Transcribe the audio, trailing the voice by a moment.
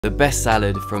The best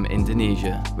salad from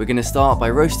Indonesia. We're going to start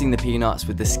by roasting the peanuts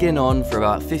with the skin on for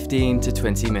about 15 to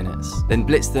 20 minutes. Then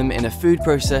blitz them in a food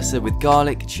processor with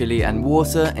garlic, chili and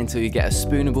water until you get a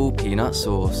spoonable peanut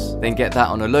sauce. Then get that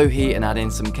on a low heat and add in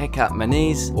some kecap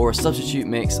manis or a substitute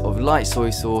mix of light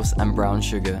soy sauce and brown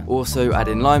sugar. Also add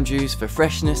in lime juice for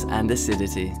freshness and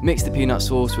acidity. Mix the peanut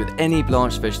sauce with any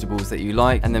blanched vegetables that you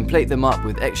like and then plate them up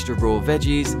with extra raw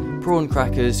veggies, prawn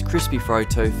crackers, crispy fried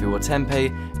tofu or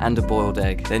tempeh and a boiled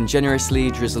egg. Then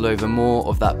generously drizzle over more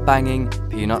of that banging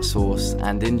peanut sauce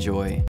and enjoy.